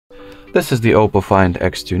This is the OPPO Find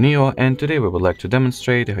X2 Neo, and today we would like to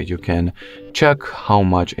demonstrate how you can check how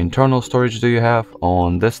much internal storage do you have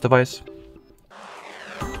on this device.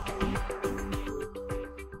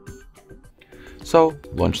 So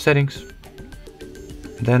launch settings,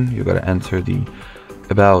 then you gotta enter the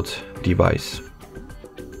about device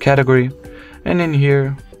category, and in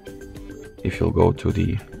here, if you'll go to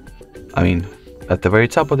the, at the very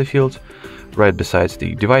top of the field, right besides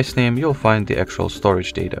the device name, you'll find the actual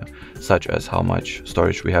storage data, such as how much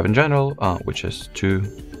storage we have in general, which is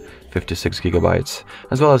 256 gigabytes,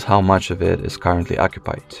 as well as how much of it is currently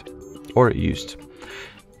occupied or used.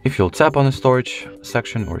 If you'll tap on the storage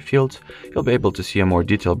section or field, you'll be able to see a more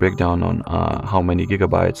detailed breakdown on how many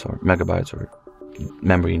gigabytes or megabytes or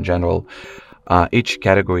memory in general each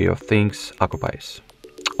category of things occupies.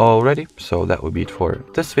 Alrighty, so that would be it for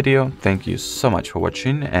this video. Thank you so much for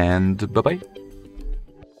watching, and bye bye.